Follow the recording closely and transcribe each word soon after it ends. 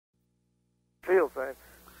Feel same.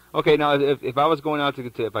 Okay, now if I was going out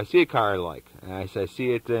to if I see a car I like, and I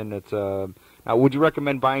see it, and it's now would you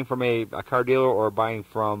recommend buying from a car dealer or buying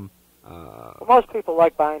from? Well, most people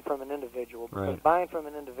like buying from an individual because Right. buying from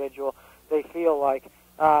an individual, they feel like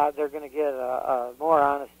they're going to get a more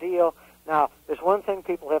honest deal. Now, there's one thing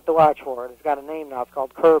people have to watch for. It's got a name now. It's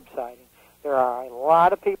called curbsiding. There are a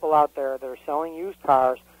lot of people out there that are selling used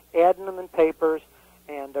cars, adding them in papers,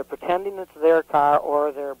 and they're pretending it's their car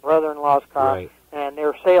or their brother-in-law's car, Right. and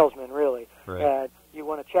they're salesmen, really. Right. You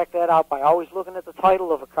want to check that out by always looking at the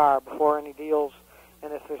title of a car before any deals.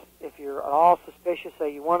 And if you're at all suspicious,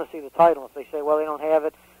 say you want to see the title. If they say, well, they don't have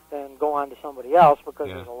it, then go on to somebody else because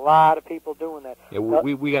Yeah. there's a lot of people doing that. Yeah,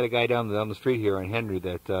 we got a guy down the street here on Henry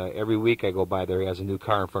that every week I go by there, he has a new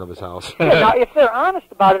car in front of his house. Yeah, now, if they're honest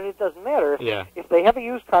about it, it doesn't matter. Yeah. If they have a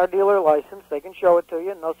used car dealer license, they can show it to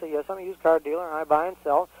you, and they'll say, yes, I'm a used car dealer, and I buy and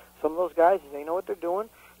sell. Some of those guys, they know what they're doing.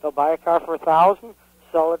 They'll buy a car for $1,000,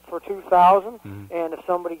 sell it for $2,000, and if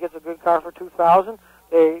somebody gets a good car for $2,000,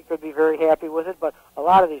 they could be very happy with it. But a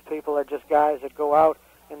lot of these people are just guys that go out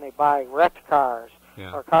and they buy wrecked cars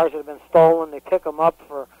Yeah. or cars that have been stolen. They pick them up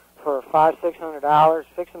for $500-600,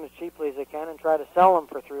 fix them as cheaply as they can, and try to sell them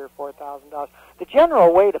for $3,000 or $4,000. The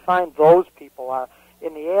general way to find those people are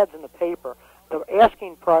in the ads in the paper. The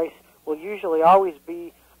asking price will usually always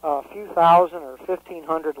be a few thousand or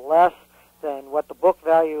 $1,500 less than what the book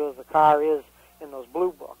value of the car is in those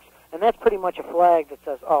blue books. And that's pretty much a flag that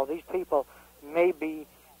says, oh, these people may be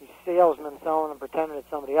salesmen selling them, pretending it's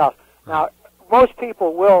somebody else. Now, most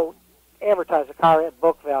people will advertise a car at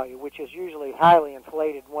book value, which is usually highly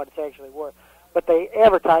inflated in what it's actually worth. But they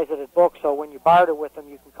advertise it at book, so when you barter with them,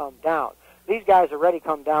 you can come down. These guys already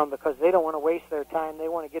come down because they don't want to waste their time. They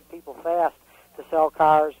want to get people fast to sell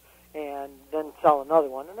cars and then sell another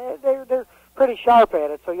one. And they're pretty sharp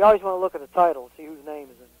at it, so you always want to look at the title, see whose name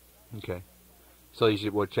is in it. Okay. So you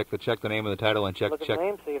should check the name of the title and check Look at the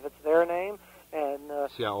name, see if it's their name, and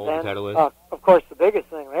see how old then, the title is. Of course, the biggest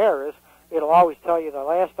thing there is it'll always tell you the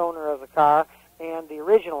last owner of the car and the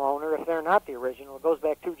original owner. If they're not the original, it goes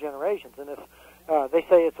back 2 generations. And if they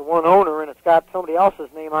say it's a one owner and it's got somebody else's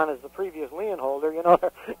name on as the previous lien holder, you know,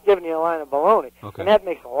 they're giving you a line of baloney. Okay. And that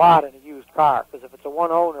makes a lot in a used car, because if it's a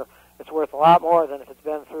one owner, it's worth a lot more than if it's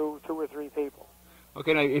been through 2 or 3 people.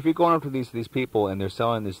 Okay, now if you're going up to these people and they're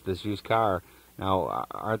selling this used car, now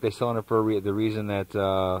aren't they selling it for the reason that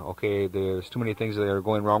okay, there's too many things that are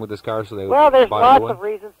going wrong with this car, so they Well, there's buy lots one? of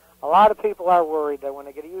reasons. A lot of people are worried that when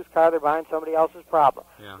they get a used car, they're buying somebody else's problem.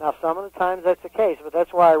 Yeah. Now, some of the times that's the case, but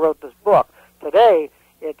that's why I wrote this book. Today,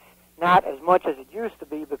 it's not as much as it used to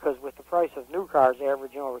be, because with the price of new cars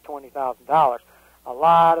averaging over $20,000, a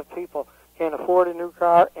lot of people can't afford a new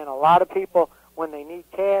car, and a lot of people, when they need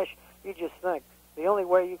cash, you just think the only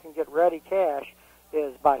way you can get ready cash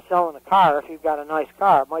is by selling a car if you've got a nice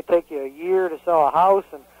car. It might take you a year to sell a house,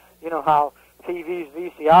 and you know how TVs,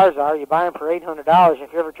 VCRs are. You buy them for $800.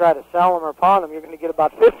 If you ever try to sell them or pawn them, you're going to get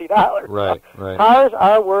about $50. Right, So right. Cars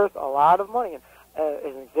are worth a lot of money. And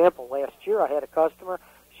as an example, last year I had a customer.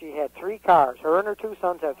 She had 3 cars. Her and her 2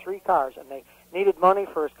 sons had 3 cars, and they needed money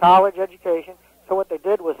for his college education. So what they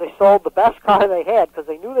did was they sold the best car they had, because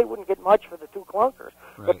they knew they wouldn't get much for the 2 clunkers.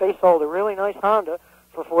 Right. But they sold a really nice Honda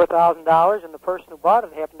for $4,000, and the person who bought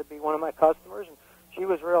it happened to be one of my customers, and she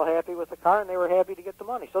was real happy with the car, and they were happy to get the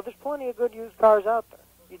money. So there's plenty of good used cars out there.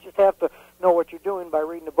 You just have to know what you're doing by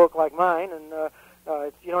reading a book like mine,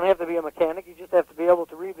 and you don't have to be a mechanic. You just have to be able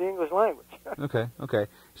to read the English language. Okay.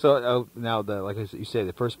 So now, like you said,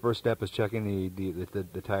 the first step is checking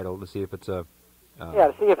the title to see if it's a yeah,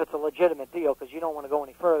 to see if it's a legitimate deal, because you don't want to go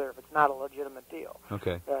any further if it's not a legitimate deal.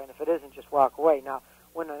 Okay. And if it isn't, just walk away. Now,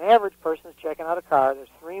 when an average person is checking out a car, there's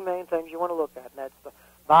 3 main things you want to look at, and that's the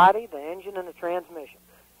body, the engine, and the transmission.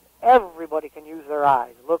 Everybody can use their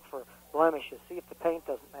eyes. Look for blemishes. See if the paint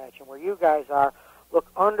doesn't match. And where you guys are, look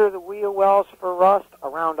under the wheel wells for rust,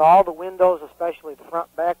 around all the windows, especially the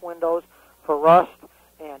front back windows, for rust,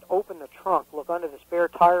 and open the trunk. Look under the spare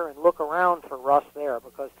tire and look around for rust there,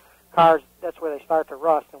 because cars, that's where they start to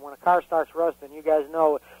rust. And when a car starts rusting, you guys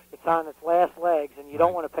know it's on its last legs, and you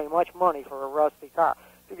don't want to pay much money for a rusty car.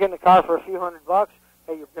 If you're getting a car for a few $100,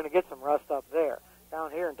 hey, you're going to get some rust up there. Down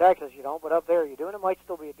here in Texas, you don't, but up there you do, and it might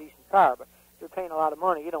still be a decent car. But if you're paying a lot of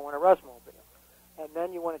money, you don't want a rust mobile. And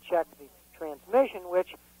then you want to check the transmission,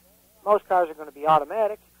 which most cars are going to be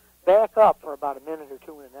automatics. Back up for about a minute or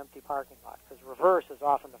 2 in an empty parking lot, because reverse is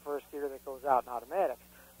often the first gear that goes out in automatics.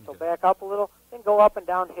 So back up a little, then go up and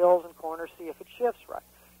down hills and corners, see if it shifts right.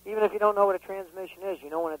 Even if you don't know what a transmission is, you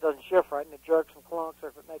know when it doesn't shift right and it jerks and clunks or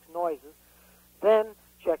if it makes noises. Then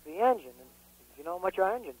check the engine. And if you know much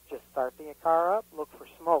about engine, just start the car up, look for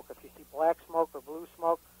smoke. If you see black smoke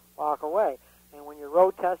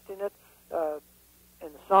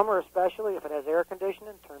especially if it has air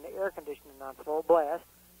conditioning, turn the air conditioning on full blast.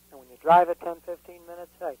 And when you drive it 10, 15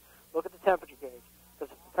 minutes, hey, look at the temperature gauge.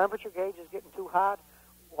 Because if the temperature gauge is getting too hot,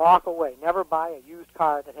 walk away. Never buy a used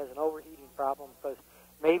car that has an overheating problem, because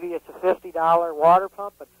maybe it's a $50 water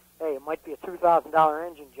pump, but, hey, it might be a $2,000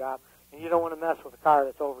 engine job, and you don't want to mess with a car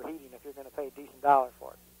that's overheating if you're going to pay a decent dollar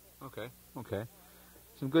for it. Okay, okay.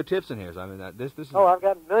 Some good tips in here. So, I mean, this is... Oh, I've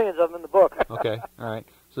got millions of them in the book. Okay, all right.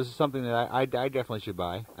 So this is something that I definitely should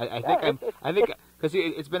buy. I think because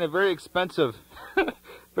it's been a very expensive,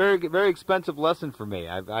 very expensive lesson for me.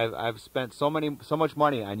 I've spent so much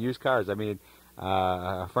money on used cars. I mean,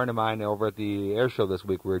 a friend of mine over at the air show this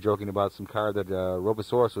week, we were joking about some car that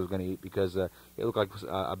Robosaurus was going to eat because it looked like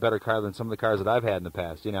a better car than some of the cars that I've had in the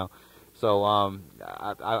past. You know. So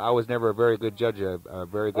I was never a very good judge, a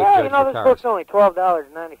very good judge you know, for this cars. book's only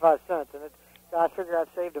 $12.95, and I figure I've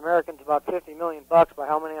saved Americans about $50 million by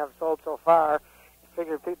how many I've sold so far. I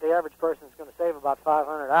figure the average person is going to save about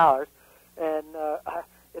 $500, and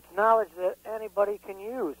it's knowledge that anybody can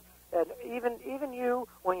use. And even you,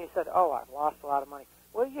 when you said, "Oh, I've lost a lot of money,"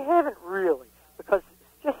 well, you haven't really, because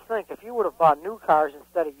just think, if you would have bought new cars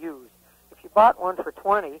instead of used, if you bought one for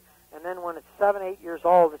 20. And then when it's 7, 8 years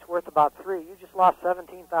old, it's worth about $3. You just lost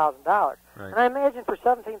 $17,000. Right. And I imagine for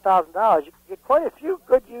 $17,000, you could get quite a few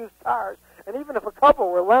good used cars. And even if a couple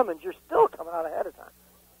were lemons, you're still coming out ahead of time.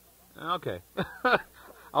 Okay.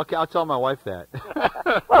 I'll tell my wife that.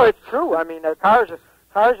 Well, it's true. I mean, cars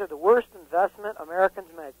are the worst investment Americans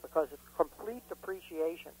make, because it's complete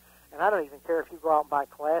depreciation. And I don't even care if you go out and buy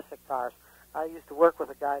classic cars. I used to work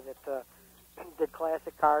with a guy that did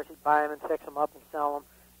classic cars. He'd buy them and fix them up and sell them.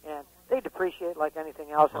 And they depreciate like anything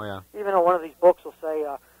else. Oh, yeah. Even though one of these books will say,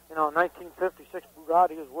 a 1956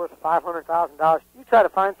 Bugatti is worth $500,000, you try to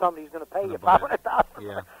find somebody who's going to pay you $500,000.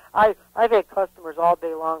 Yeah. I've had customers all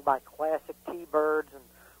day long buy classic T-Birds and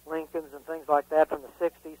Lincolns and things like that from the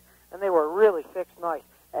 60s, and they were really fixed nice.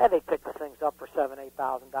 And they pick the things up for $7,000,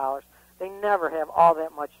 $8,000. They never have all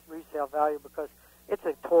that much resale value, because it's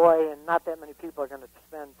a toy, and not that many people are going to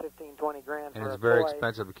spend 15, 20 grand for a toy. And it's very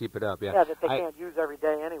expensive to keep it up, yeah. Yeah, that they can't use every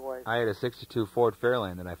day anyway. I had a '62 Ford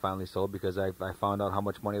Fairlane that I finally sold because I found out how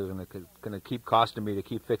much money it was going to keep costing me to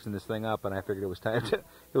keep fixing this thing up, and I figured it was time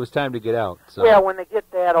to get out. So. Yeah, when they get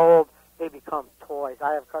that old, they become toys.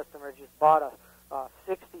 I have customers just bought a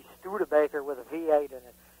 '60 Studebaker with a V8 in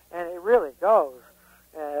it, and it really goes.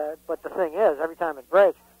 But the thing is, every time it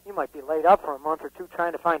breaks, you might be laid up for a month or two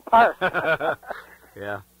trying to find parts.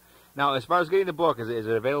 Yeah. Now, as far as getting the book, is it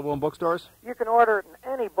available in bookstores? You can order it in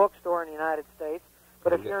any bookstore in the United States,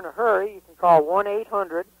 but if you're in a hurry, you can call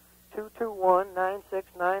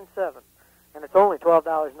 1-800-221-9697. And it's only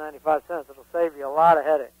 $12.95. It'll save you a lot of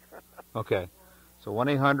headaches. Okay. So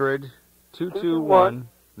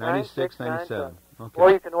 1-800-221-9697. Okay. Or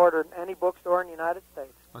you can order it in any bookstore in the United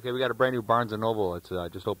States. Okay, we got a brand new Barnes & Noble. It's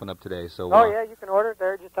just opened up today. So. Oh, yeah, you can order it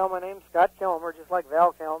there. Just tell my name's Scott Kilmere, just like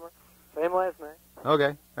Val Kilmer. Same last name.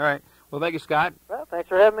 Okay, all right. Well, thank you, Scott. Well, thanks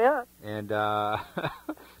for having me on. And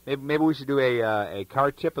maybe we should do a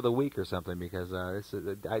car tip of the week or something, because it's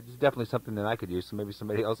definitely something that I could use. So maybe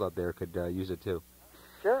somebody else out there could use it too.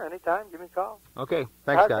 Sure, anytime. Give me a call. Okay,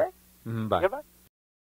 thanks, Scott. Okay. Bye. Goodbye.